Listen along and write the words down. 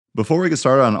Before we get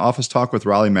started on Office Talk with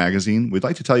Raleigh Magazine, we'd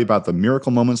like to tell you about the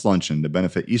Miracle Moments Luncheon to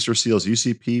benefit Easter Seals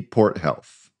UCP Port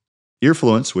Health.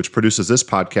 Earfluence, which produces this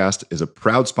podcast, is a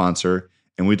proud sponsor,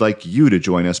 and we'd like you to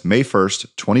join us May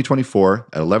 1st, 2024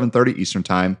 at 11:30 Eastern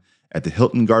Time at the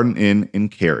Hilton Garden Inn in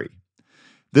Cary.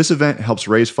 This event helps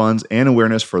raise funds and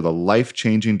awareness for the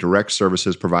life-changing direct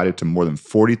services provided to more than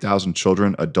 40,000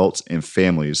 children, adults, and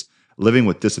families living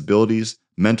with disabilities,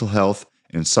 mental health,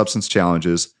 and substance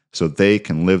challenges so they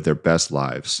can live their best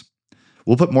lives.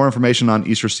 We'll put more information on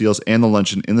Easter Seals and the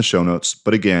luncheon in the show notes,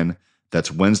 but again, that's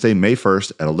Wednesday, May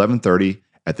 1st at 11:30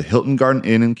 at the Hilton Garden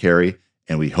Inn in Cary,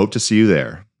 and we hope to see you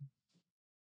there.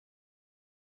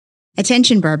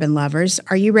 Attention bourbon lovers,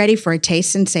 are you ready for a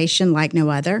taste sensation like no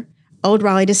other? Old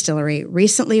Raleigh Distillery,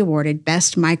 recently awarded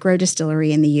Best Micro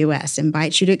Distillery in the U.S.,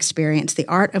 invites you to experience the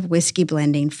art of whiskey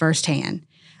blending firsthand.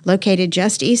 Located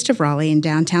just east of Raleigh in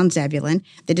downtown Zebulon,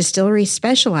 the distillery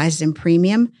specializes in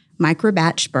premium,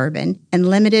 micro-batch bourbon, and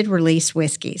limited-release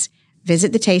whiskeys.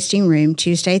 Visit the tasting room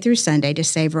Tuesday through Sunday to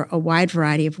savor a wide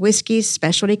variety of whiskeys,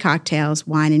 specialty cocktails,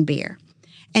 wine, and beer.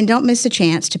 And don't miss a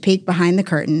chance to peek behind the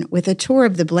curtain with a tour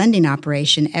of the blending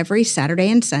operation every Saturday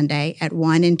and Sunday at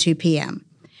 1 and 2 p.m.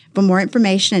 For more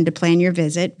information and to plan your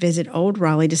visit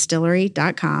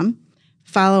oldraleighDistillery.com.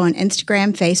 Follow on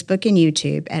Instagram, Facebook, and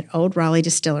YouTube at Old Raleigh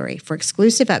Distillery for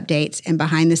exclusive updates and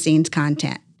behind-the-scenes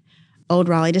content. Old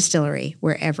Raleigh Distillery,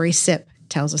 where every sip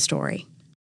tells a story.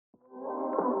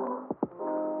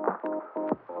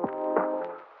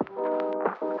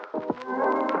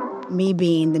 Me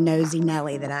being the nosy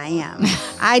Nelly that I am,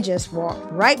 I just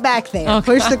walked right back there,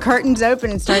 pushed the curtains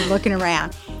open, and started looking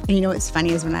around. And you know what's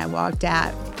funny is when I walked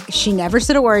out, she never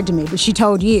said a word to me, but she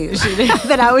told you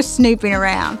that I was snooping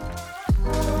around.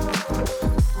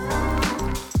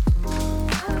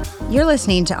 You're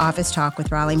listening to Office Talk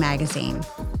with Raleigh Magazine.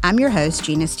 I'm your host,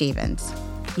 Gina Stevens.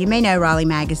 You may know Raleigh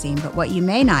Magazine, but what you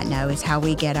may not know is how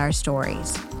we get our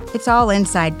stories. It's all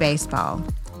inside baseball.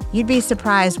 You'd be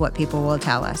surprised what people will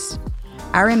tell us.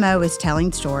 Our MO is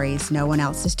telling stories no one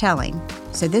else is telling.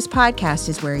 So this podcast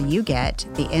is where you get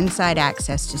the inside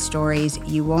access to stories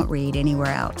you won't read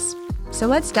anywhere else. So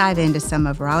let's dive into some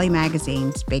of Raleigh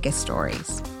Magazine's biggest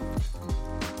stories.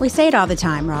 We say it all the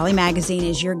time, Raleigh Magazine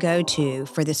is your go-to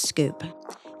for the scoop.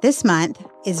 This month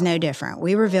is no different.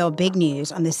 We reveal big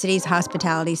news on the city's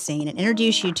hospitality scene and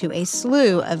introduce you to a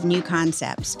slew of new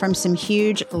concepts from some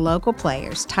huge local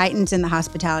players, titans in the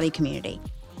hospitality community.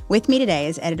 With me today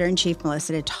is Editor-in-Chief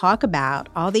Melissa to talk about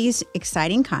all these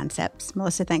exciting concepts.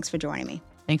 Melissa, thanks for joining me.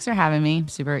 Thanks for having me.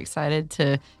 Super excited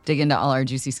to dig into all our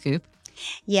juicy scoop.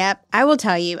 Yep. I will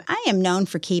tell you, I am known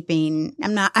for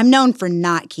I'm known for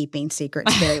not keeping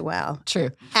secrets very well. True.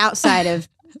 Outside of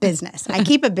business. I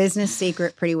keep a business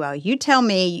secret pretty well. You tell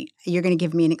me you're going to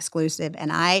give me an exclusive,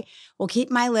 and I will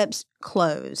keep my lips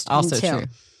closed. Also true.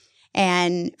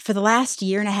 And for the last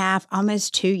year and a half,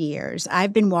 almost 2 years,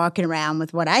 I've been walking around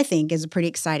with what I think is a pretty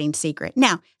exciting secret.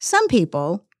 Now, some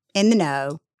people in the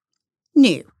know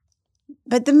knew,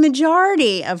 but the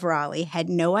majority of Raleigh had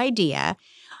no idea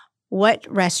what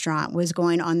restaurant was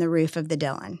going on the roof of the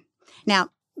Dillon. Now,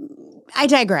 I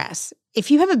digress. If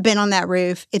you haven't been on that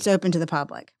roof, it's open to the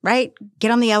public, right?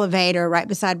 Get on the elevator right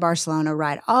beside Barcelona,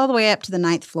 ride all the way up to the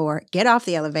 9th floor, get off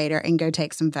the elevator, and go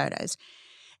take some photos.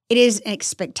 It is a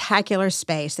spectacular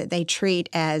space that they treat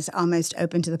as almost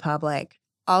open to the public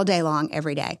all day long,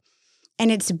 every day.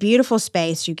 And it's a beautiful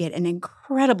space. You get an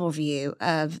incredible view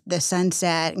of the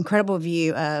sunset, incredible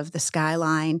view of the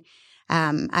skyline.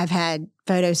 I've had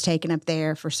photos taken up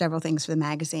there for several things for the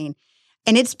magazine.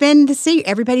 And it's been to see,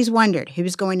 everybody's wondered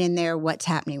who's going in there, what's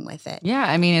happening with it. Yeah,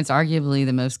 I mean, it's arguably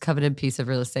the most coveted piece of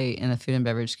real estate in the food and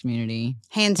beverage community.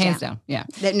 Hands down. Yeah.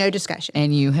 No discussion.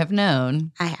 And you have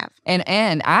known. I have.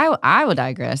 And I will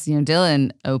digress. You know,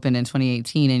 Dillon opened in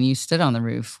 2018, and you stood on the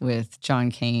roof with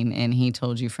John Kane, and he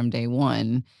told you from day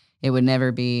one it would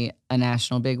never be a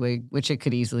national bigwig, which it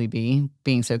could easily be,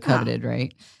 being so coveted,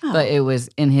 right? But it was,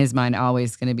 in his mind,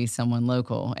 always going to be someone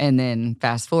local. And then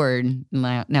fast forward,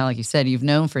 now, like you said, you've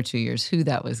known for 2 years who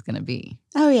that was going to be.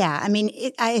 Oh, yeah. I mean,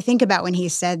 I think about when he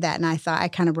said that, and I thought, I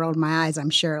kind of rolled my eyes, I'm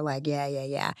sure, like,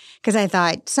 yeah. Because I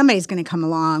thought, somebody's going to come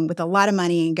along with a lot of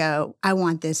money and go, I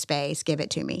want this space, give it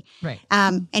to me. Right.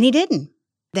 And he didn't.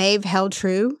 They've held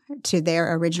true to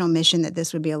their original mission that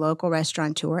this would be a local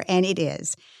restaurateur, and it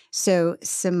is. So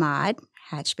Samad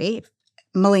Hatchby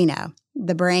Molino,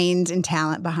 the brains and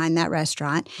talent behind that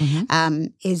restaurant,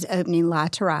 is opening La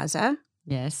Terraza,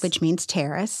 yes, which means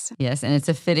terrace. Yes, and it's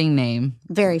a fitting name.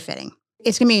 Very fitting.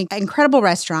 It's going to be an incredible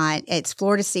restaurant. It's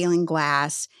floor-to-ceiling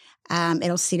glass.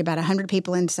 It'll seat about 100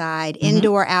 people inside,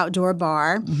 indoor, outdoor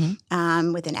bar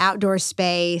with an outdoor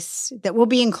space that will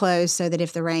be enclosed so that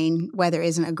if the rain weather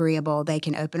isn't agreeable, they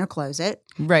can open or close it.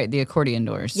 Right, the accordion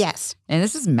doors. Yes. And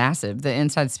this is massive. The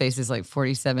inside space is like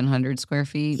 4,700 square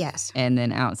feet. Yes. And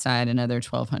then outside another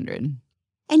 1,200.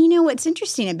 And you know what's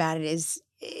interesting about it is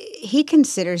he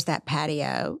considers that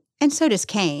patio, and so does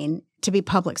Kane, to be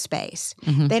public space.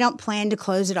 They don't plan to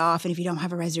close it off, and if you don't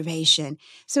have a reservation.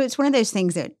 So it's one of those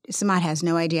things that Samad has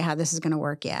no idea how this is going to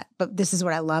work yet. But this is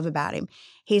what I love about him.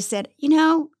 He said,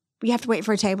 you have to wait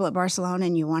for a table at Barcelona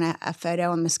and you want a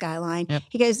photo on the skyline. Yep.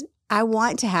 He goes, I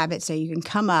want to have it so you can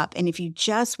come up, and if you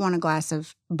just want a glass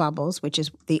of bubbles, which is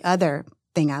the other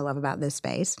thing I love about this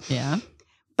space. Yeah.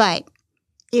 But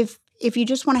if you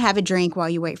just want to have a drink while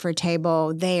you wait for a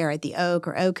table there at the Oak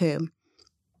or Oku,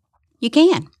 you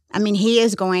can. I mean, he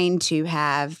is going to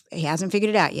have, he hasn't figured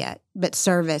it out yet, but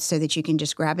service so that you can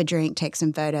just grab a drink, take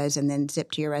some photos, and then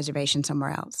zip to your reservation somewhere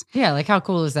else. Yeah, like how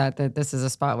cool is that this is a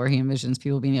spot where he envisions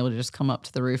people being able to just come up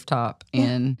to the rooftop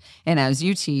and as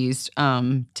you teased,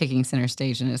 taking center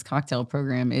stage in his cocktail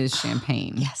program is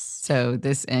champagne. Yes. So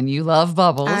and you love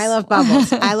bubbles. I love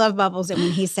bubbles. I love bubbles. And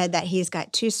when he said that, he's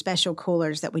got 2 special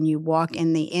coolers that when you walk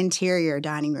in the interior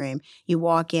dining room, you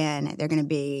walk in, they're going to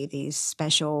be these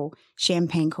special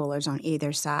champagne coolers on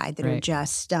either side that are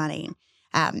just stunning.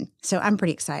 So I'm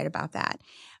pretty excited about that.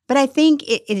 But I think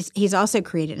he's also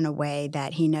created in a way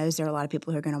that he knows there are a lot of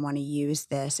people who are going to want to use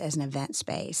this as an event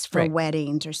space for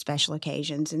weddings or special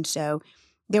occasions. And so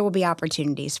there will be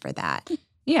opportunities for that.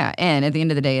 Yeah, and at the end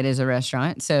of the day, it is a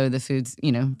restaurant, so the food's,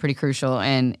 pretty crucial.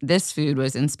 And this food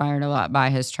was inspired a lot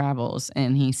by his travels,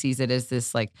 and he sees it as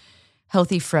this, like,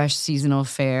 healthy, fresh, seasonal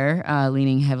fare,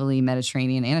 leaning heavily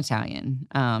Mediterranean and Italian.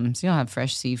 So you'll have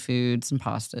fresh seafood, some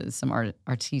pastas, some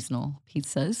artisanal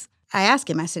pizzas. I asked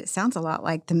him, I said, it sounds a lot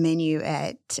like the menu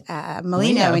at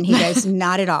Molino. And he goes,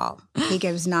 not at all. He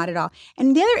goes, not at all.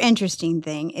 And the other interesting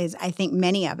thing is I think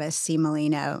many of us see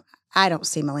Molino. I don't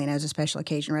see Molino as a special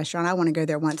occasion restaurant. I want to go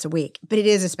there once a week. But it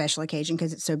is a special occasion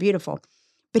because it's so beautiful.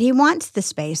 But he wants the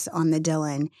space on the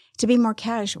Dillon to be more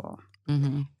casual,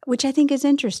 which I think is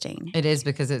interesting. It is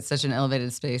because it's such an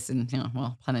elevated space and,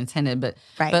 pun intended, but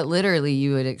literally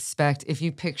you would expect, if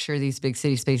you picture these big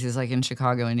city spaces like in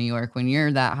Chicago and New York, when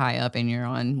you're that high up and you're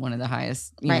on one of the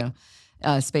highest,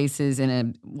 spaces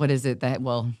in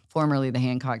formerly the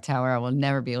Hancock Tower. I will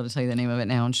never be able to tell you the name of it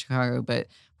now in Chicago, but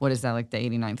what is that, like the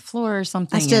 89th floor or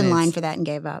something? I stood in line for that and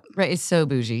gave up. Right. It's so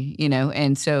bougie,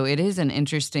 and so it is an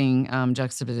interesting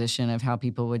juxtaposition of how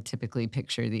people would typically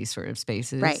picture these sort of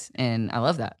spaces. Right. And I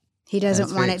love that. He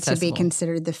doesn't want it to be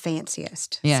considered the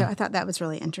fanciest. Yeah. So I thought that was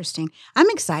really interesting. I'm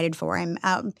excited for him.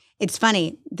 It's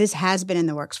funny. This has been in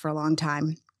the works for a long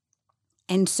time.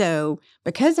 And so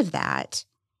because of that,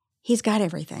 he's got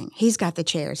everything. He's got the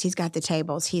chairs. He's got the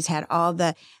tables. He's had all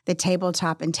the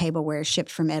tabletop and tableware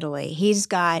shipped from Italy. He's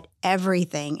got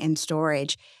everything in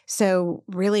storage. So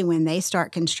really when they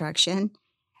start construction,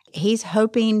 he's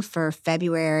hoping for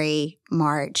February,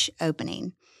 March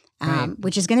opening,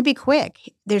 which is going to be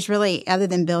quick. There's really, other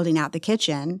than building out the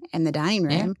kitchen and the dining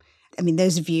room, I mean,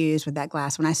 those views with that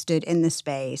glass, when I stood in the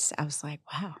space, I was like,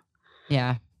 wow.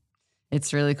 Yeah.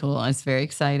 It's really cool. It's very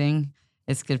exciting.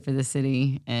 It's good for the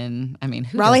city. And I mean,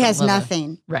 Raleigh has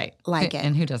nothing like it.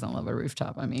 And who doesn't love a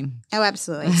rooftop? I mean. Oh,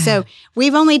 absolutely. So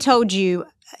we've only told you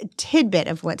a tidbit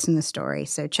of what's in the story.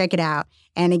 So check it out.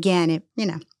 And again,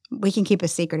 we can keep a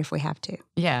secret if we have to.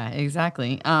 Yeah,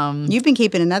 exactly. You've been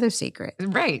keeping another secret.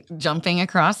 Right. Jumping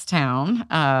across town,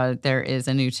 there is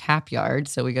a new tap yard.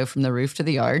 So we go from the roof to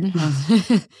the yard.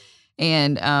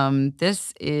 And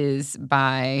this is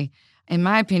by, in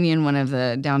my opinion, one of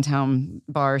the downtown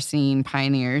bar scene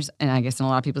pioneers, and I guess in a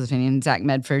lot of people's opinion, Zach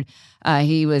Medford.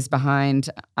 He was behind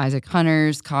Isaac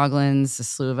Hunter's, Coughlin's, a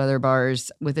slew of other bars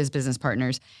with his business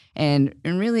partners. And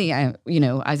really,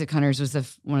 Isaac Hunter's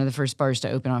was one of the first bars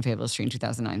to open on Fayetteville Street in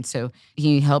 2009. So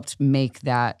he helped make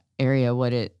that area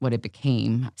what it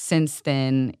became. Since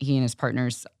then, he and his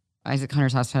partners, Isaac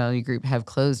Hunter's Hospitality Group, have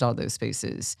closed all those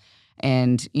spaces.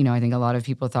 And, I think a lot of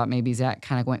people thought maybe Zach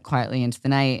kind of went quietly into the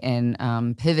night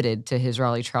and pivoted to his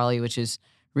Raleigh Trolley, which is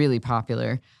really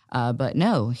popular. But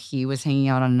no, he was hanging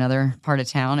out on another part of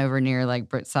town over near like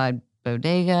Brookside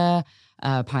Bodega,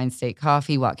 Pine State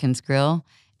Coffee, Watkins Grill,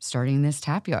 starting this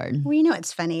tap yard. Well,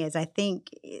 what's funny is I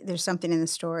think there's something in the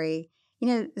story.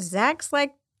 Zach's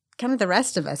like kind of the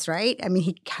rest of us, right? I mean,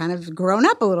 he kind of grown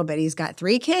up a little bit. He's got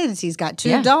 3 kids. He's got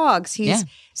 2 dogs.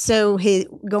 So he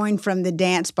going from the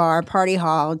dance bar, party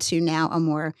hall, to now a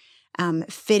more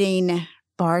fitting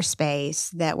bar space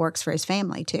that works for his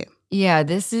family too. Yeah,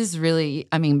 this is really,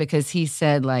 I mean, because he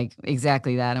said like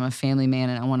exactly that. I'm a family man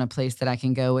and I want a place that I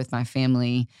can go with my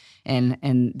family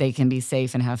and they can be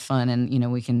safe and have fun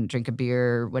and, we can drink a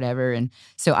beer or whatever. And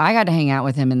so I got to hang out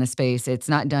with him in the space. It's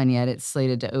not done yet. It's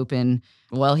slated to open,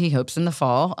 well, he hopes in the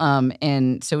fall.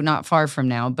 And so not far from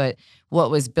now, but what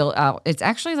was built out, it's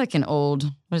actually like an old,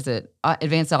 what is it?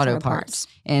 Advanced Auto Parts.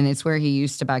 And it's where he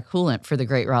used to buy coolant for the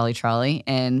Great Raleigh Trolley.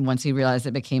 And once he realized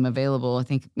it became available, I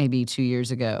think maybe 2 years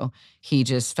ago, he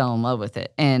just fell in love with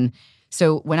it. And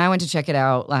so when I went to check it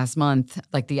out last month,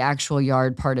 like the actual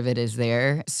yard part of it is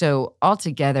there. So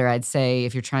altogether, I'd say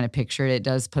if you're trying to picture it, it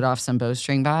does put off some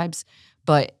bowstring vibes,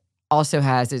 but also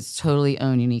has its totally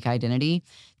own unique identity.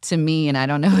 To me, and I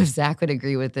don't know if Zach would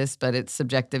agree with this, but it's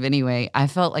subjective anyway, I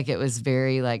felt like it was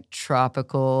very like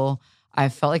tropical. I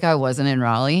felt like I wasn't in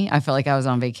Raleigh. I felt like I was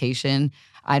on vacation.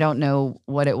 I don't know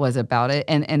what it was about it.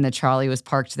 And the trolley was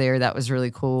parked there. That was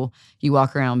really cool. You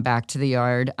walk around back to the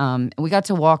yard. We got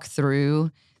to walk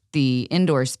through the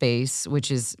indoor space,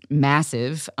 which is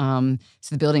massive. So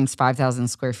the building's 5,000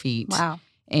 square feet. Wow.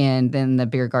 And then the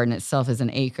beer garden itself is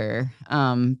an acre.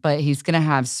 But he's going to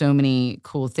have so many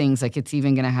cool things. Like it's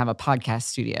even going to have a podcast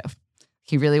studio.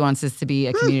 He really wants this to be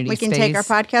a community We can space. take our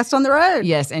podcast on the road.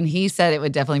 Yes, and he said it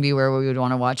would definitely be where we would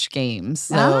want to watch games.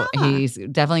 So he's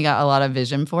definitely got a lot of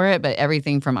vision for it, but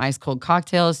everything from ice cold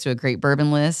cocktails to a great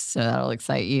bourbon list. So that'll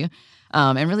excite you.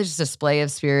 And really just a display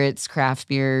of spirits, craft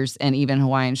beers, and even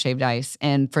Hawaiian shaved ice.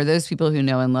 And for those people who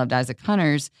know and loved Isaac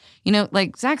Hunters,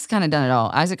 like Zach's kind of done it all.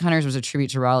 Isaac Hunters was a tribute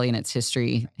to Raleigh and its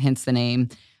history, hence the name.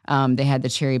 They had the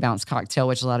Cherry Bounce cocktail,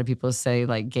 which a lot of people say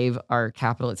like gave our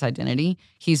capital its identity.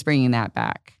 He's bringing that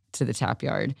back to the Tap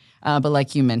Yard. But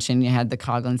like you mentioned, you had the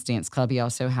Coghlan's Dance Club. He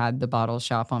also had the Bottle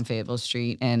Shop on Fayetteville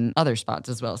Street and other spots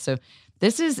as well. So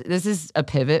this is a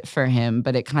pivot for him,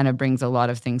 but it kind of brings a lot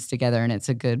of things together, and it's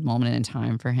a good moment in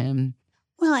time for him.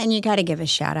 Well, and you got to give a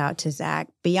shout out to Zach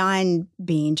beyond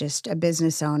being just a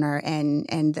business owner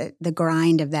and the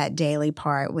grind of that daily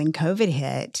part. When COVID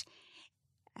hit,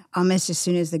 almost as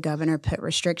soon as the governor put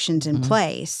restrictions in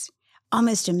place,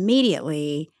 almost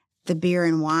immediately the beer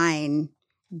and wine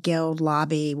guild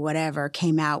lobby, whatever,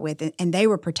 came out with it, and they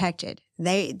were protected.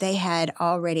 They had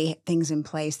already things in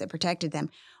place that protected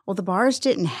them. Well, the bars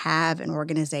didn't have an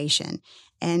organization.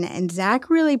 And Zach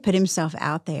really put himself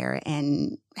out there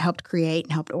and helped create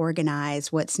and helped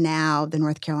organize what's now the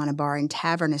North Carolina Bar and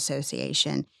Tavern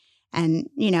Association. And,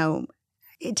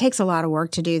 it takes a lot of work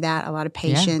to do that, a lot of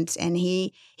patience. Yeah. And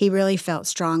he really felt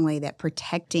strongly that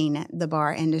protecting the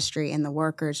bar industry and the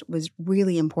workers was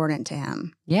really important to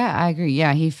him. Yeah, I agree.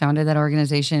 Yeah, he founded that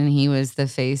organization. He was the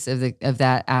face of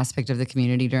that aspect of the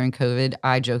community during COVID.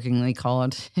 I jokingly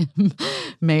called him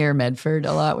Mayor Medford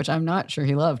a lot, which I'm not sure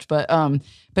he loved. But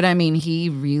I mean, he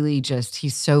really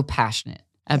he's so passionate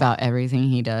about everything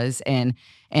he does. And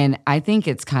I think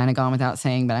it's kind of gone without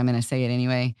saying, but I'm going to say it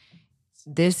anyway.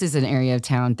 This is an area of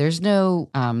town. There's no,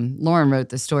 Lauren wrote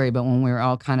the story, but when we were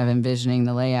all kind of envisioning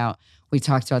the layout, we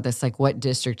talked about this, like, what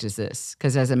district is this?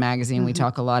 Because as a magazine, we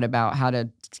talk a lot about how to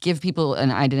give people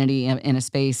an identity in a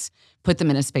space, put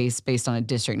them in a space based on a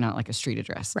district, not like a street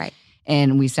address. Right.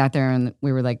 And we sat there and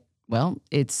we were like, well,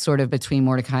 it's sort of between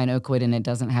Mordecai and Oakwood, and it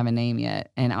doesn't have a name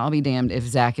yet. And I'll be damned if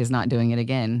Zach is not doing it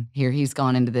again. Here he's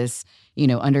gone into this,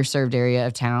 underserved area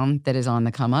of town that is on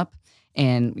the come up.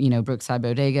 And, Brookside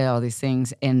Bodega, all these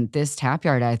things. And this Tap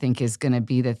Yard, I think, is going to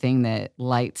be the thing that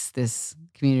lights this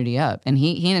community up. And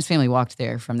he and his family walked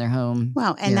there from their home.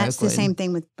 Well, and that's Oakwood. The same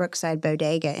thing with Brookside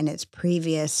Bodega in its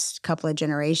previous couple of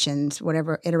generations,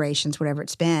 whatever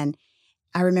it's been.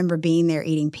 I remember being there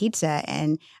eating pizza,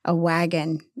 and a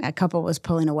couple was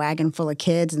pulling a wagon full of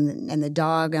kids and the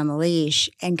dog on the leash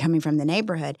and coming from the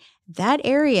neighborhood. That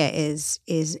area is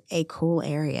a cool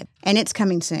area, and it's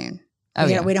coming soon. Oh,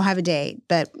 yeah. We don't have a date,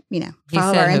 but,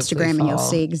 follow our Instagram and you'll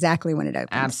see exactly when it opens.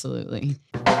 Absolutely.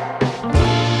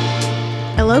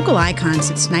 A local icon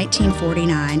since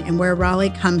 1949, and where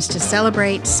Raleigh comes to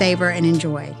celebrate, savor, and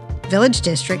enjoy. Village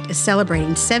District is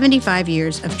celebrating 75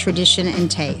 years of tradition and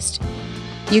taste.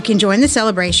 You can join the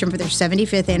celebration for their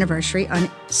 75th anniversary on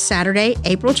Saturday,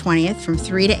 April 20th from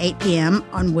 3 to 8 p.m.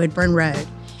 on Woodburn Road.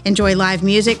 Enjoy live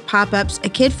music, pop-ups, a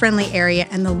kid-friendly area,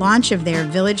 and the launch of their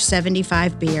Village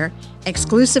 75 beer,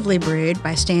 exclusively brewed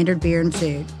by Standard Beer and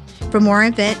Food. For more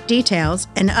event details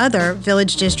and other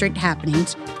Village District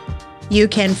happenings, you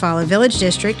can follow Village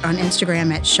District on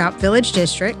Instagram at Shop Village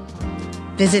District,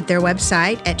 visit their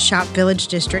website at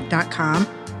shopvillagedistrict.com,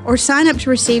 or sign up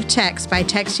to receive texts by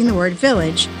texting the word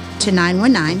Village to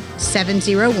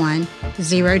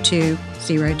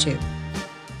 919-701-0202.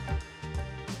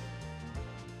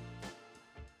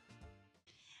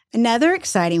 Another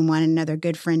exciting one, another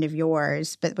good friend of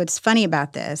yours. But what's funny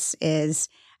about this is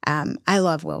I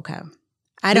love Wilco.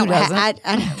 I don't,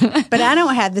 but I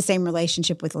don't have the same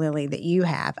relationship with Lily that you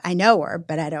have. I know her,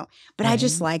 but I don't. But I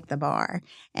just like the bar,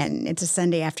 and it's a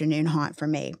Sunday afternoon haunt for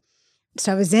me.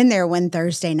 So I was in there one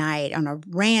Thursday night on a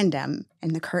random,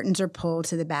 and the curtains are pulled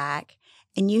to the back,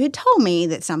 and you had told me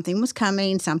that something was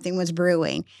coming, something was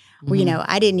brewing. Well, you know,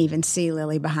 I didn't even see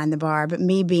Lily behind the bar, but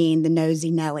me being the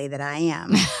nosy Nelly that I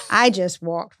am, I just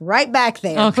walked right back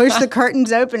there, pushed the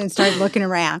curtains open, and started looking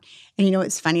around. And you know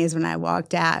what's funny is when I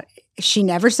walked out, she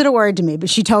never said a word to me, but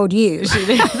she told you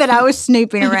that I was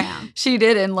snooping around. She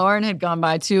did, and Lauren had gone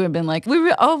by too and been like,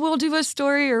 we'll do a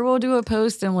story or we'll do a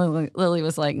post. And Lily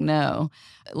was like, no.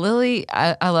 Lily,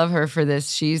 I love her for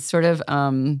this. She's sort of,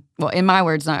 well, in my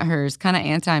words, not hers, kind of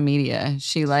anti-media.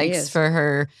 She likes for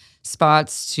her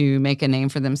spots to make a name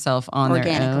for themselves on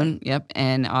their own. Yep.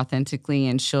 And authentically.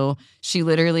 And she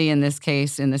literally, in this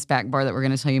case, in this back bar that we're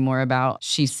going to tell you more about,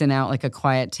 she sent out like a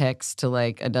quiet text to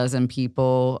like a dozen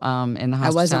people in the hospitality industry. I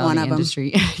wasn't one of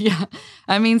them. Yeah.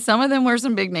 I mean, some of them were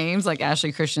some big names like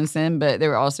Ashley Christensen, but they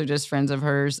were also just friends of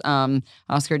hers.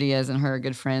 Oscar Diaz and her are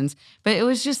good friends. But it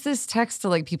was just this text to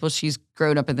like people she's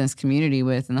grown up in this community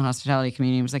with, in the hospitality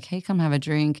community. It was like, hey, come have a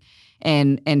drink.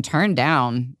 And turned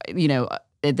down, you know,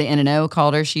 the N&O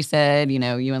called her, she said, you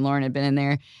know, you and Lauren had been in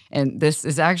there. And this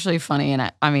is actually funny.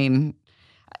 And I mean,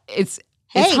 it's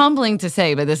humbling to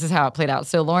say, but this is how it played out.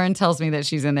 So Lauren tells me that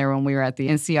she's in there when we were at the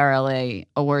NCRLA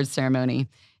awards ceremony.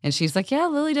 And she's like, yeah,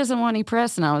 Lily doesn't want any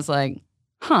press. And I was like,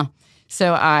 huh.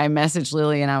 So I messaged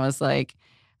Lily and I was like,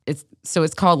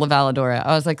 it's called La Valadora.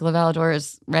 I was like, La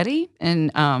Valadora's ready?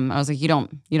 And I was like, you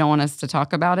don't want us to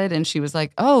talk about it? And she was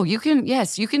like, oh, you can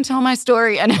tell my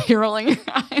story. I know you're rolling your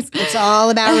eyes. It's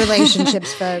all about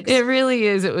relationships, folks. It really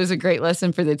is. It was a great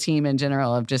lesson for the team in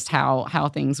general of just how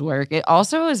things work. It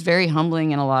also was very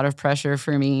humbling and a lot of pressure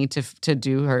for me to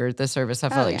do her the service I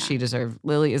felt like she deserved.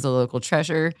 Lily is a local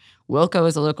treasure. Wilco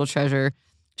is a local treasure.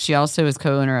 She also is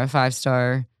co-owner of 5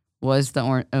 Star. Was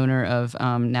the owner of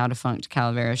now defunct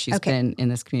Calavera. She's been in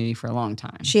this community for a long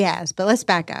time. She has, but let's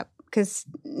back up because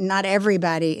not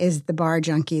everybody is the bar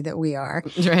junkie that we are.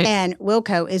 Right. And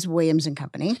Wilco is Williams and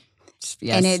Company.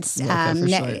 Yes, and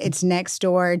it's next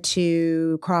door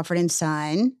to Crawford and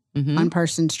Son on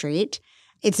Person Street.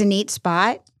 It's a neat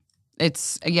spot.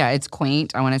 It's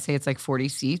quaint. I want to say it's like 40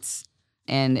 seats,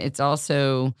 and it's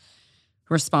also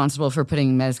responsible for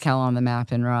putting Mezcal on the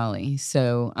map in Raleigh.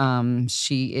 So this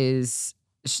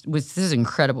is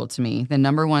incredible to me. The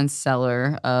 #1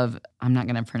 seller of, I'm not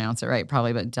going to pronounce it right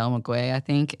probably, but Del Maguey, I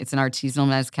think. It's an artisanal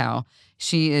Mezcal.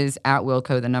 She is at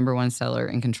Wilco, the #1 seller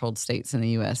in controlled states in the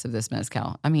U.S. of this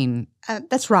Mezcal. I mean.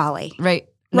 That's Raleigh. Right.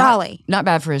 Raleigh. Not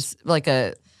bad for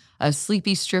a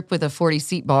sleepy strip with a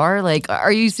 40-seat bar. Like,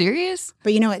 are you serious?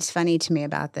 But you know what's funny to me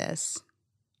about this?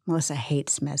 Melissa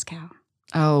hates Mezcal.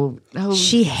 Oh,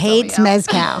 she hates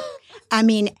Mezcal. I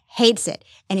mean, hates it.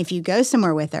 And if you go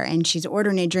somewhere with her and she's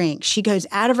ordering a drink, she goes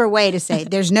out of her way to say,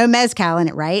 there's no Mezcal in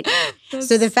it, right?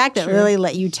 So the fact that Lily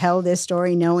let you tell this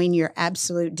story knowing your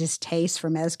absolute distaste for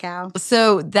Mezcal.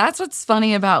 So that's what's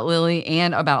funny about Lily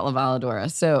and about La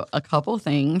Valadora. So a couple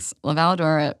things. La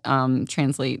Valadora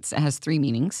translates, it has 3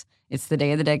 meanings. It's the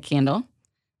Day of the Dead candle.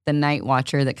 The night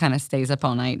watcher that kind of stays up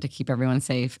all night to keep everyone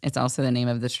safe. It's also the name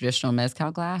of the traditional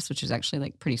Mezcal glass, which is actually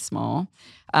like pretty small.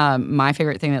 My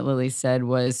favorite thing that Lily said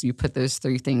was you put those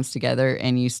 3 things together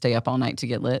and you stay up all night to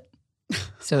get lit.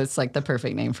 So it's like the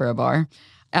perfect name for a bar.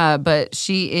 But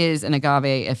she is an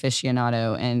agave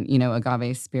aficionado, and, you know,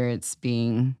 agave spirits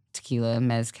being tequila,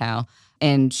 Mezcal.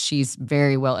 And she's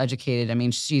very well educated. I mean,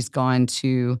 she's gone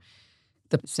to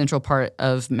the central part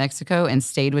of Mexico and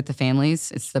stayed with the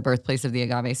families. It's the birthplace of the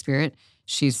agave spirit.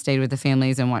 She's stayed with the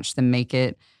families and watched them make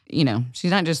it. You know, she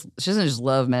doesn't just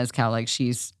love Mezcal. Like,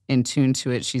 she's in tune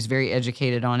to it. She's very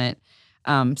educated on it.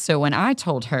 So when I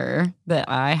told her that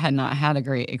I had not had a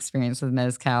great experience with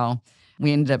Mezcal,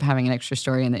 we ended up having an extra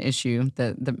story in the issue,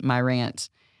 my rant.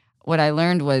 What I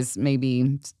learned was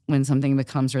maybe when something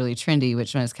becomes really trendy,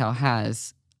 which Mezcal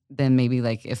has, then maybe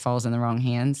like it falls in the wrong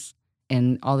hands.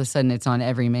 And all of a sudden it's on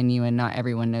every menu and not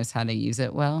everyone knows how to use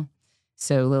it well.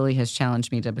 So Lily has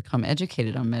challenged me to become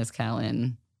educated on Mezcal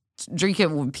and drink it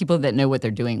with people that know what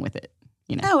they're doing with it.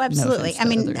 You know, oh, absolutely.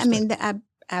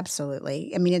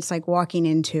 Absolutely. I mean, it's like walking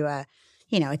into a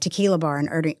tequila bar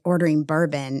and ordering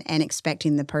bourbon and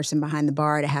expecting the person behind the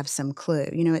bar to have some clue.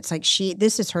 You know, it's like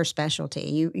this is her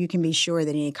specialty. You can be sure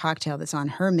that any cocktail that's on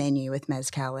her menu with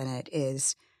Mezcal in it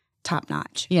is top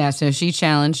notch. Yeah, so she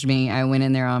challenged me. I went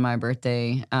in there on my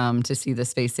birthday to see the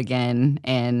space again,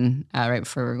 and right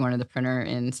before we were going to the printer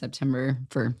in September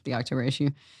for the October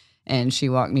issue. And she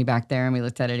walked me back there and we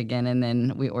looked at it again. And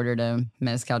then we ordered a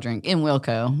mezcal drink in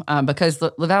Wilco because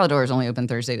La Valador is only open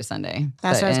Thursday to Sunday.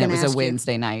 That's what I was going to ask you. It was a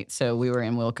Wednesday night. So we were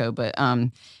in Wilco. But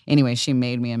anyway, she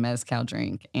made me a mezcal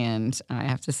drink. And I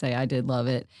have to say, I did love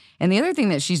it. And the other thing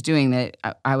that she's doing that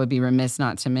I would be remiss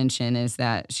not to mention is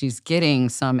that she's getting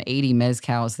some 80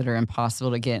 mezcals that are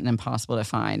impossible to get and impossible to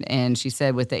find. And she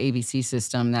said with the ABC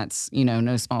system, that's,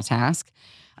 no small task.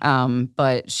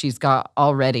 But she's got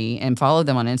already, and follow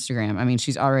them on Instagram. I mean,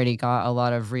 she's already got a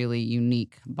lot of really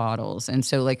unique bottles. And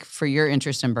so like for your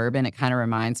interest in bourbon, it kind of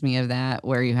reminds me of that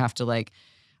where you have to like,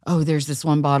 oh, there's this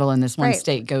one bottle in this one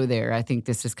state, go there. I think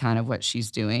this is kind of what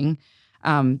she's doing.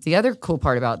 The other cool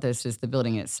part about this is the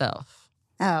building itself.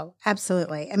 Oh,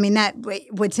 absolutely. I mean,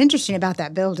 what's interesting about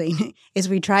that building is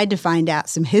we tried to find out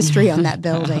some history on that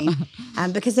building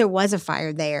because there was a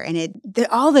fire there. And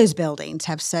all those buildings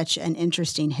have such an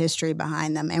interesting history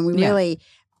behind them. And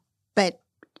but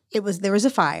there was a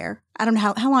fire. I don't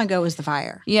know how long ago was the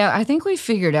fire? Yeah, I think we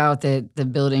figured out that the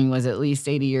building was at least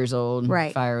 80 years old.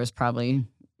 Right. Fire was probably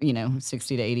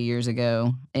 60 to 80 years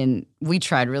ago. And we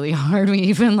tried really hard. We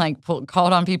even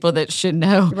called on people that should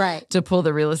know to pull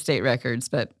the real estate records,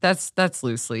 but that's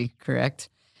loosely correct.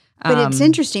 But it's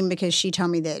interesting because she told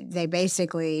me that they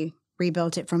basically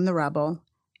rebuilt it from the rubble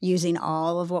using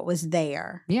all of what was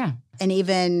there. Yeah. And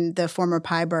even the former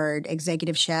Pie Bird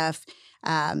executive chef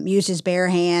used his bare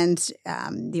hands,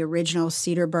 the original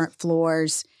cedar burnt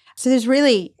floors. So there's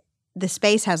really... the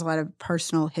space has a lot of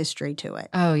personal history to it.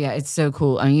 Oh, yeah. It's so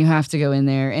cool. I mean, you have to go in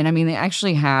there. And I mean, they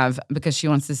actually have, because she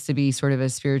wants this to be sort of a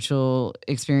spiritual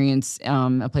experience,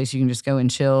 a place you can just go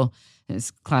and chill.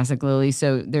 It's classic Lily.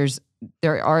 So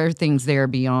there are things there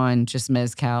beyond just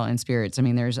mezcal and spirits. I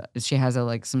mean, she has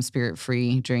some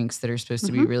spirit-free drinks that are supposed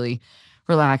to be really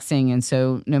relaxing. And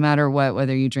so no matter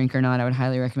whether you drink or not, I would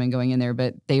highly recommend going in there.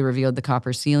 But they revealed the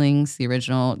copper ceilings, the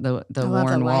original, the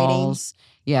worn walls.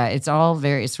 Yeah, it's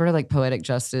sort of like poetic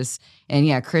justice. And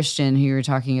yeah, Christian, who you were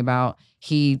talking about,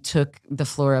 he took the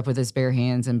floor up with his bare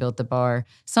hands and built the bar.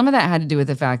 Some of that had to do with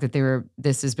the fact that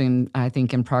this has been, I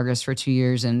think, in progress for 2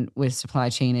 years, and with supply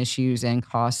chain issues and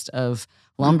cost of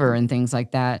lumber and things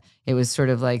like that, it was sort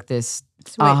of like this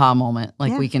aha moment.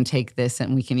 We can take this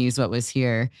and we can use what was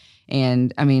here.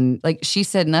 And I mean, she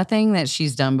said nothing that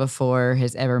she's done before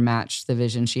has ever matched the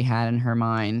vision she had in her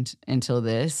mind until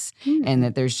this, and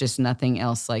that there's just nothing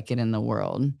else like it in the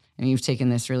world. And you've taken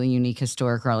this really unique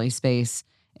historic Raleigh space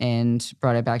and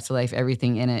brought it back to life.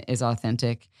 Everything in it is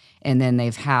authentic. And then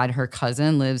they've had her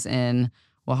cousin lives in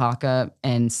Oaxaca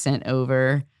and sent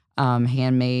over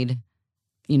handmade,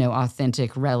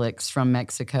 authentic relics from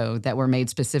Mexico that were made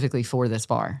specifically for this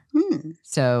bar.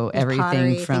 So with everything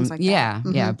pottery, from,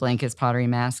 blankets, pottery,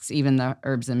 masks, even the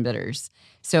herbs and bitters.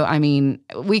 So, I mean,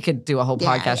 we could do a whole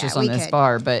podcast just on this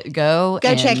bar, but go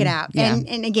check it out. Yeah.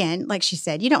 And again, like she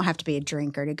said, you don't have to be a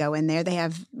drinker to go in there. They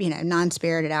have,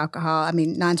 non-spirited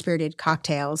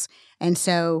cocktails. And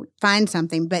so find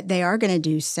something, but they are going to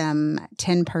do some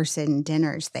 10-person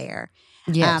dinners there.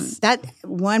 Yes. That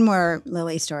one more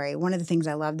Lily story. One of the things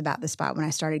I loved about the spot when I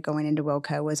started going into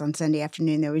Wilco was on Sunday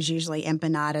afternoon, there was usually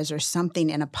empanadas or something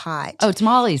in a pot. Oh,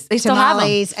 tamales. They still have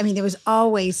them. I mean, there was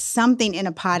always something in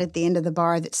a pot at the end of the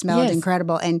bar that smelled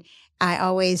incredible. And I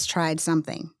always tried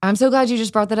something. I'm so glad you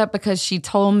just brought that up because she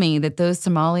told me that those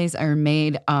tamales are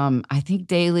made, I think,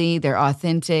 daily. They're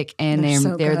authentic, and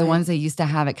they're the ones they used to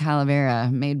have at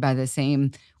Calavera, made by the same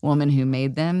woman who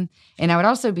made them. And I would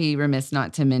also be remiss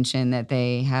not to mention that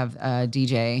they have a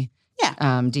DJ. Yeah.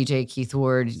 DJ Keith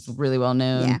Ward, he's really well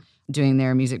known, doing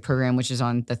their music program, which is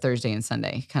on the Thursday and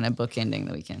Sunday, kind of bookending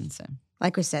the weekend. So.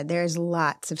 Like we said, there's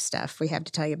lots of stuff we have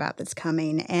to tell you about that's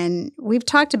coming. And we've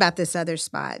talked about this other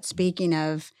spot. Speaking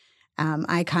of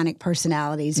iconic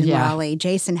personalities in Raleigh,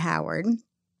 Jason Howard.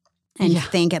 And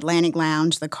think Atlantic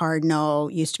Lounge, the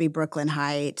Cardinal, used to be Brooklyn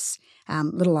Heights,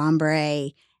 Little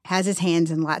Hombre, has his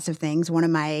hands in lots of things. One of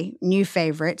my new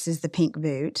favorites is the Pink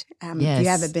Boot. If you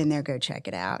haven't been there, go check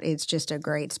it out. It's just a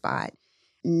great spot.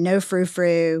 No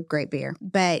frou-frou, great beer.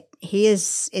 But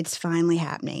it's finally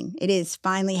happening. It is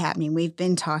finally happening. We've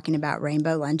been talking about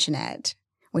Rainbow Luncheonette,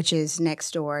 which is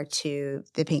next door to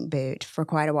the Pink Boot for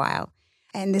quite a while.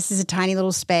 And this is a tiny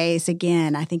little space.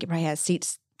 Again, I think it probably has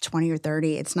seats 20 or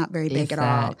 30. It's not very big at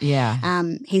all. Yeah.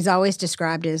 He's always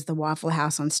described it as the Waffle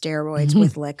House on steroids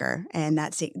with liquor. And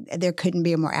that's it. There couldn't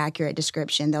be a more accurate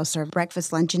description. They'll serve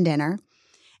breakfast, lunch, and dinner.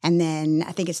 And then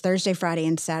I think it's Thursday, Friday,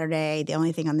 and Saturday. The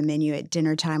only thing on the menu at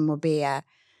dinner time will be a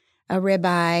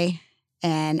ribeye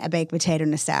and a baked potato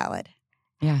and a salad.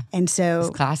 Yeah. And so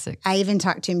it's classic. I even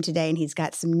talked to him today, and he's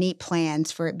got some neat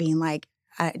plans for it being like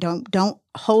Don't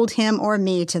hold him or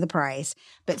me to the price,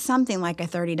 but something like a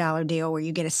 $30 deal where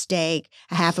you get a steak,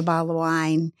 a half a bottle of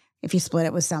wine, if you split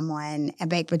it with someone, a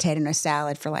baked potato and a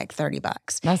salad for like $30.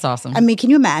 That's awesome. I mean, can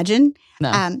you imagine?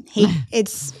 No.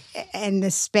 And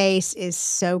the space is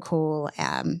so cool.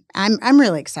 I'm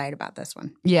really excited about this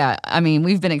one. Yeah, I mean,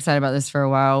 we've been excited about this for a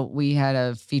while. We had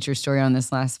a feature story on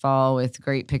this last fall with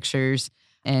great pictures,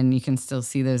 and you can still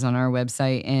see those on our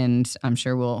website. And I'm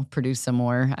sure we'll produce some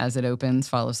more as it opens.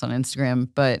 Follow us on Instagram.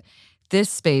 But this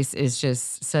space is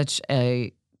just such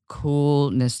a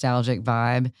cool, nostalgic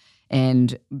vibe.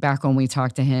 And back when we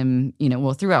talked to him,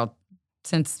 throughout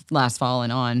since last fall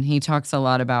and on, he talks a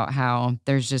lot about how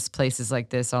there's just places like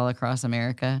this all across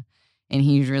America. And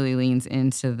he really leans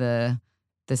into the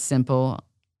simple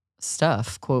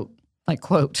stuff, quote,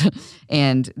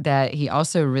 and that he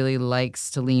also really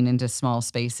likes to lean into small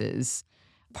spaces,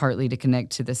 partly to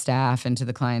connect to the staff and to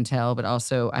the clientele, but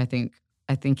also I think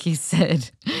he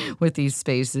said with these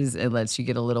spaces, it lets you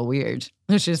get a little weird,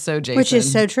 which is so Jason. Which is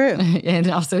so true. And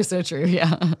also so true,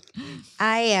 yeah.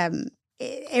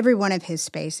 Every one of his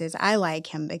spaces, I like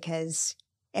him because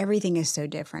everything is so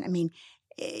different. I mean,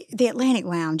 the Atlantic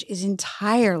Lounge is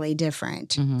entirely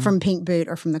different from Pink Boot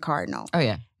or from the Cardinal. Oh,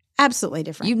 yeah. Absolutely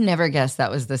different. You'd never guess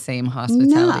that was the same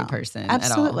hospitality person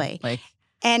absolutely. at all.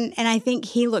 And I think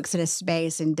he looks at a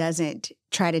space and doesn't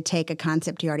try to take a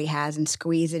concept he already has and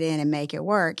squeeze it in and make it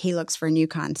work. He looks for a new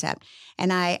concept.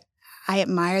 And I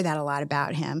admire that a lot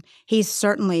about him. He's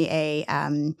certainly a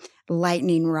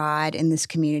lightning rod in this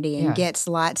community and gets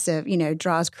lots of,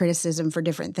 draws criticism for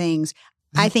different things.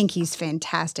 I think he's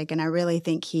fantastic, and I really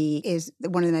think he is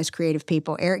one of the most creative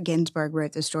people. Eric Ginsberg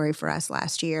wrote the story for us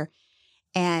last year,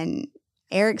 and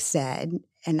Eric said,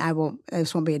 and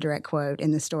this won't be a direct quote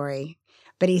in the story,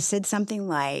 but he said something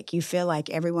like, you feel like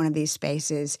every one of these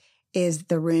spaces is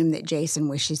the room that Jason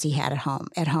wishes he had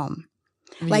at home.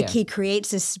 Like he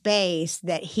creates a space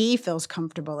that he feels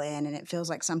comfortable in, and it feels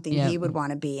like something he would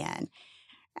want to be in.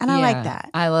 And I like that.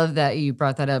 I love that you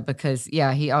brought that up because,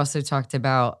 he also talked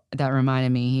about, that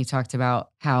reminded me, he talked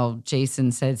about how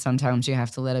Jason said sometimes you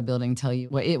have to let a building tell you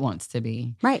what it wants to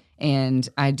be. Right. And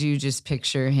I do just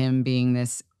picture him being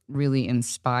this really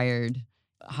inspired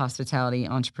hospitality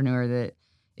entrepreneur that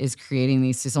is creating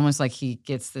these. It's almost like he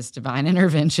gets this divine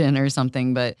intervention or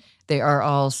something, but they are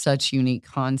all such unique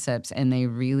concepts and they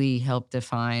really help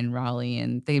define Raleigh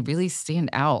and they really stand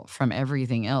out from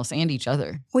everything else and each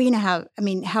other. Well,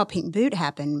 how Pink Boot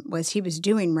happened was he was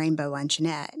doing Rainbow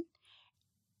Luncheonette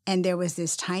and there was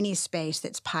this tiny space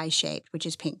that's pie-shaped, which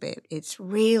is Pink Boot. It's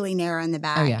really narrow in the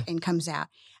back and comes out.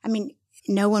 I mean,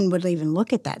 no one would even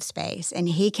look at that space. And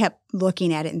he kept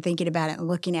looking at it and thinking about it and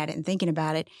looking at it and thinking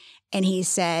about it. And he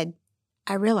said,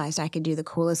 I realized I could do the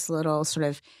coolest little sort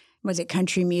of,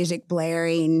 country music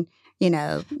blaring,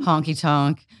 honky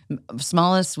tonk,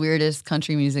 smallest, weirdest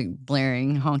country music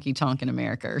blaring honky tonk in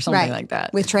America or something like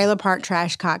that. With trailer park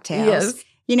trash cocktails.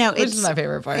 Yes. Which is my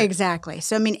favorite part. Exactly.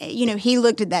 So, he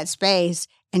looked at that space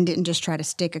and didn't just try to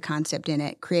stick a concept in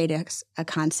it, create a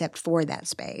concept for that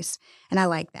space. And I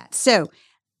like that. So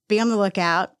be on the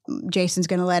lookout. Jason's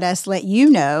going to let you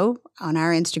know on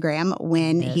our Instagram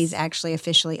when he's actually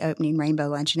officially opening Rainbow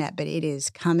Luncheonette, but it is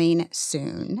coming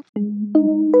soon.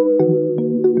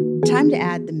 Time to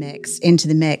add the mix into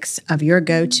the mix of your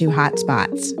go-to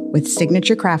hotspots with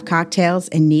signature craft cocktails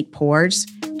and neat pours,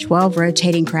 12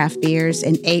 rotating craft beers,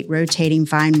 and 8 rotating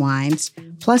fine wines,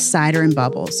 plus cider and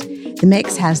bubbles. The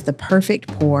mix has the perfect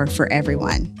pour for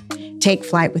everyone. Take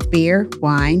flight with beer,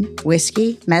 wine,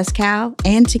 whiskey, mezcal,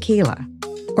 and tequila.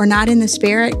 Or not in the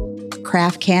spirit?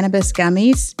 Craft cannabis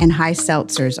gummies and high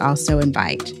seltzers also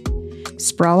invite.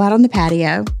 Sprawl out on the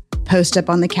patio, post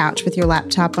up on the couch with your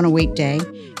laptop on a weekday,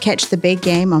 catch the big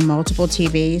game on multiple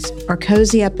TVs, or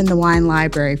cozy up in the wine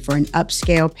library for an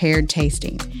upscale paired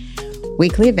tasting.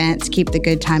 Weekly events keep the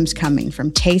good times coming, from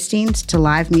tastings to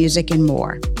live music and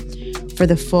more. For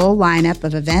the full lineup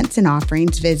of events and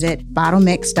offerings, visit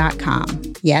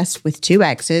bottlemix.com. Yes, with 2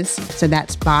 X's, so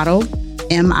that's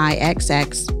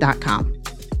bottlemixx.com.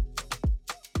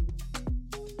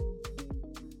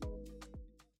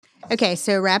 Okay,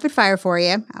 so rapid fire for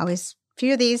you. Always a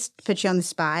few of these put you on the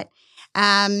spot.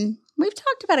 We've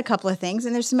talked about a couple of things,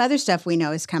 and there's some other stuff we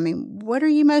know is coming. What are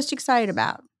you most excited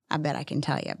about? I bet I can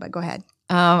tell you, but go ahead.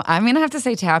 I'm going to have to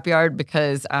say Tap Yard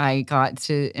because I got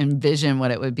to envision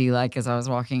what it would be like as I was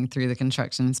walking through the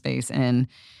construction space. And,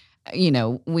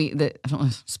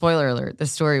 spoiler alert, the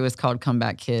story was called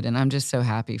Comeback Kid. And I'm just so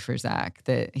happy for Zach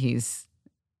that he's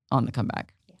on the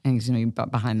comeback. And he's going to be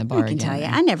behind the bar I can again. tell you,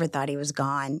 I never thought he was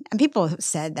gone. And people have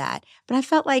said that. But I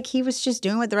felt like he was just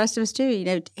doing what the rest of us do. You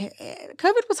know,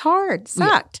 COVID was hard,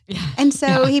 sucked. Yeah. And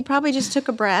so he probably just took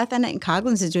a breath. And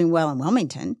Coughlin's is doing well in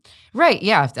Wilmington. Right,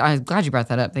 yeah. I'm glad you brought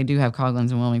that up. They do have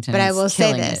Coughlin's in Wilmington. But I It's will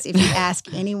say killing this. it. If you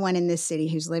ask anyone in this city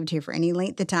who's lived here for any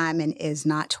length of time and is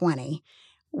not 20,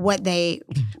 what they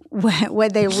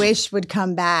wish would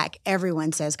come back,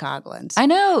 everyone says Coughlin's. I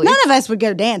know. None of us would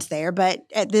go dance there, but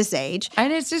at this age.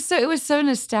 And it's just it was so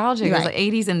nostalgic. It was like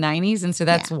 80s and 90s. And so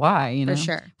that's why, you know. For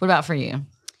sure. What about for you?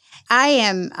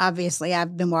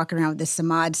 I've been walking around with this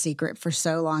Samad secret for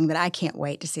so long that I can't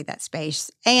wait to see that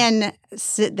space and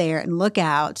sit there and look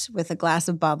out with a glass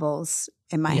of bubbles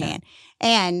in my hand.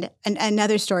 And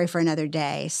another story for another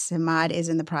day. Samad is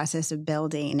in the process of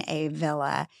building a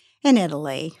villa in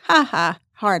Italy.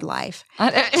 Hard life.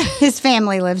 His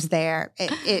family lives there.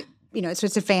 So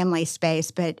it's a family space.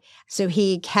 But so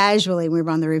he casually, we were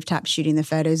on the rooftop shooting the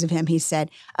photos of him. He said,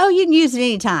 "Oh, you can use it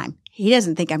anytime." He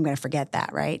doesn't think I'm going to forget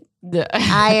that, right?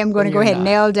 I am going to go ahead and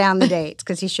nail down the dates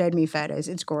because he showed me photos.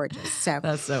 It's gorgeous. So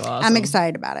that's so awesome. I'm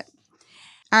excited about it.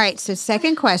 All right. So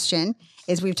second question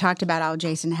is we've talked about all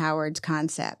Jason Howard's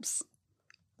concepts.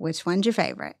 Which one's your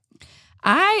favorite?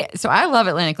 I love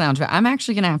Atlantic Lounge, but I'm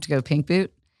actually going to have to go Pink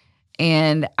Boot.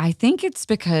 And I think it's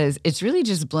because it's really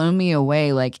just blown me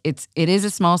away. Like it is a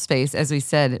small space, as we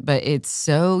said, but it's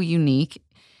so unique.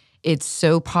 It's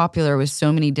so popular with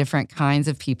so many different kinds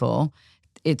of people.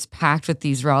 It's packed with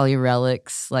these Raleigh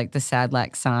relics, like the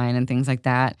Sadlac sign and things like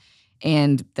that.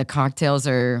 And the cocktails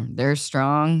they're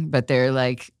strong, but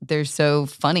they're so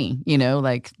funny, you know,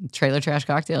 like trailer trash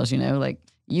cocktails, you know, like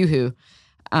Yoo-hoo.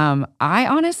 I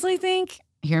honestly think,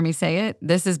 hear me say it,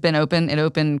 this has been open. It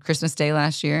opened Christmas Day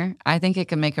last year. I think it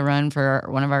can make a run for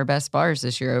one of our best bars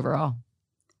this year overall.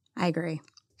 I agree.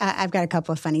 I've got a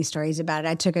couple of funny stories about it.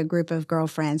 I took a group of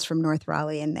girlfriends from North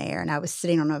Raleigh in there, and I was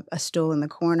sitting on a stool in the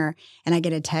corner, and I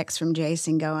get a text from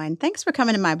Jason going, "Thanks for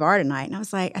coming to my bar tonight." And I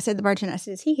was like, I said to the bartender, I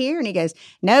said, "Is he here?" And he goes,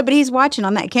 "No, but he's watching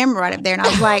on that camera right up there." And I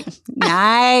was like,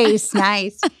 nice.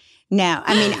 No,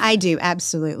 I mean, I do,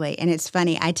 absolutely. And it's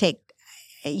funny.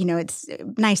 It's a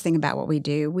nice thing about what we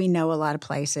do. We know a lot of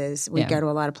places. We go to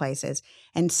a lot of places.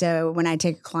 And so when I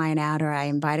take a client out or I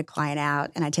invite a client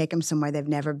out and I take them somewhere they've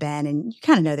never been, and you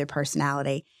kind of know their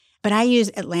personality. But I use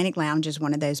Atlantic Lounge as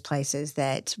one of those places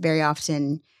that very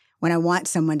often when I want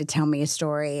someone to tell me a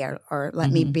story or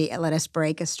let us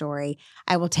break a story,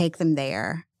 I will take them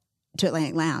there to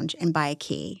Atlantic Lounge and buy a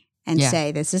key. And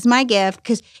say, "This is my gift."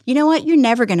 Because you know what? You're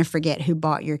never going to forget who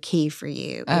bought your key for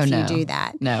you you do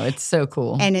that. No, it's so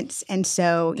cool. It's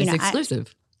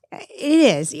exclusive. It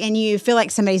is. And you feel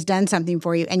like somebody's done something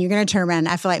for you and you're going to turn around.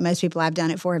 I feel like most people I've done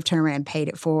it for have turned around and paid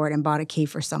it forward and bought a key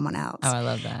for someone else. Oh, I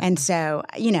love that. And so,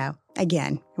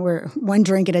 again, we're one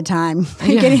drink at a time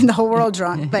getting the whole world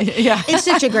drunk. But it's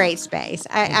such a great space.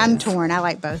 I'm torn. I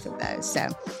like both of those. So,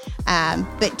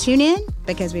 but tune in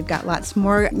because we've got lots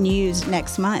more news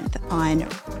next month on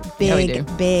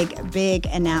big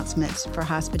announcements for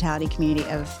hospitality community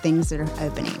of things that are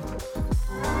opening.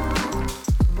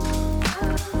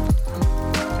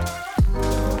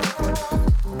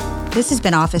 This has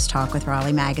been Office Talk with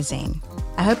Raleigh Magazine.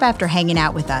 I hope after hanging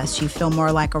out with us, you feel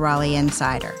more like a Raleigh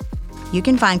insider. You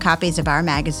can find copies of our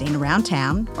magazine around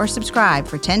town or subscribe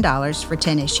for $10 for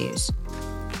 10 issues.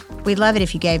 We'd love it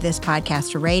if you gave this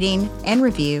podcast a rating and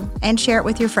review and share it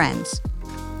with your friends.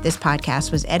 This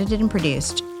podcast was edited and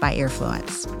produced by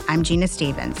Earfluence. I'm Gina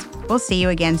Stevens. We'll see you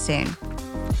again soon.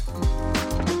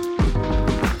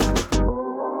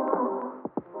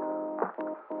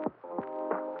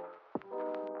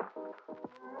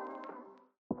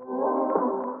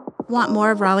 Want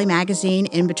more of Raleigh Magazine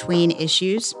in between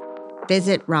issues?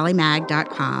 Visit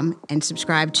RaleighMag.com and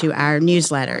subscribe to our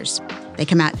newsletters. They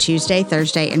come out Tuesday,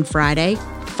 Thursday, and Friday.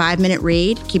 5-minute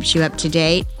read keeps you up to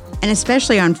date. And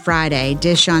especially on Friday,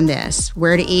 dish on this: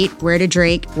 where to eat, where to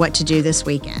drink, what to do this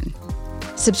weekend.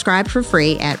 Subscribe for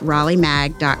free at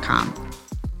RaleighMag.com.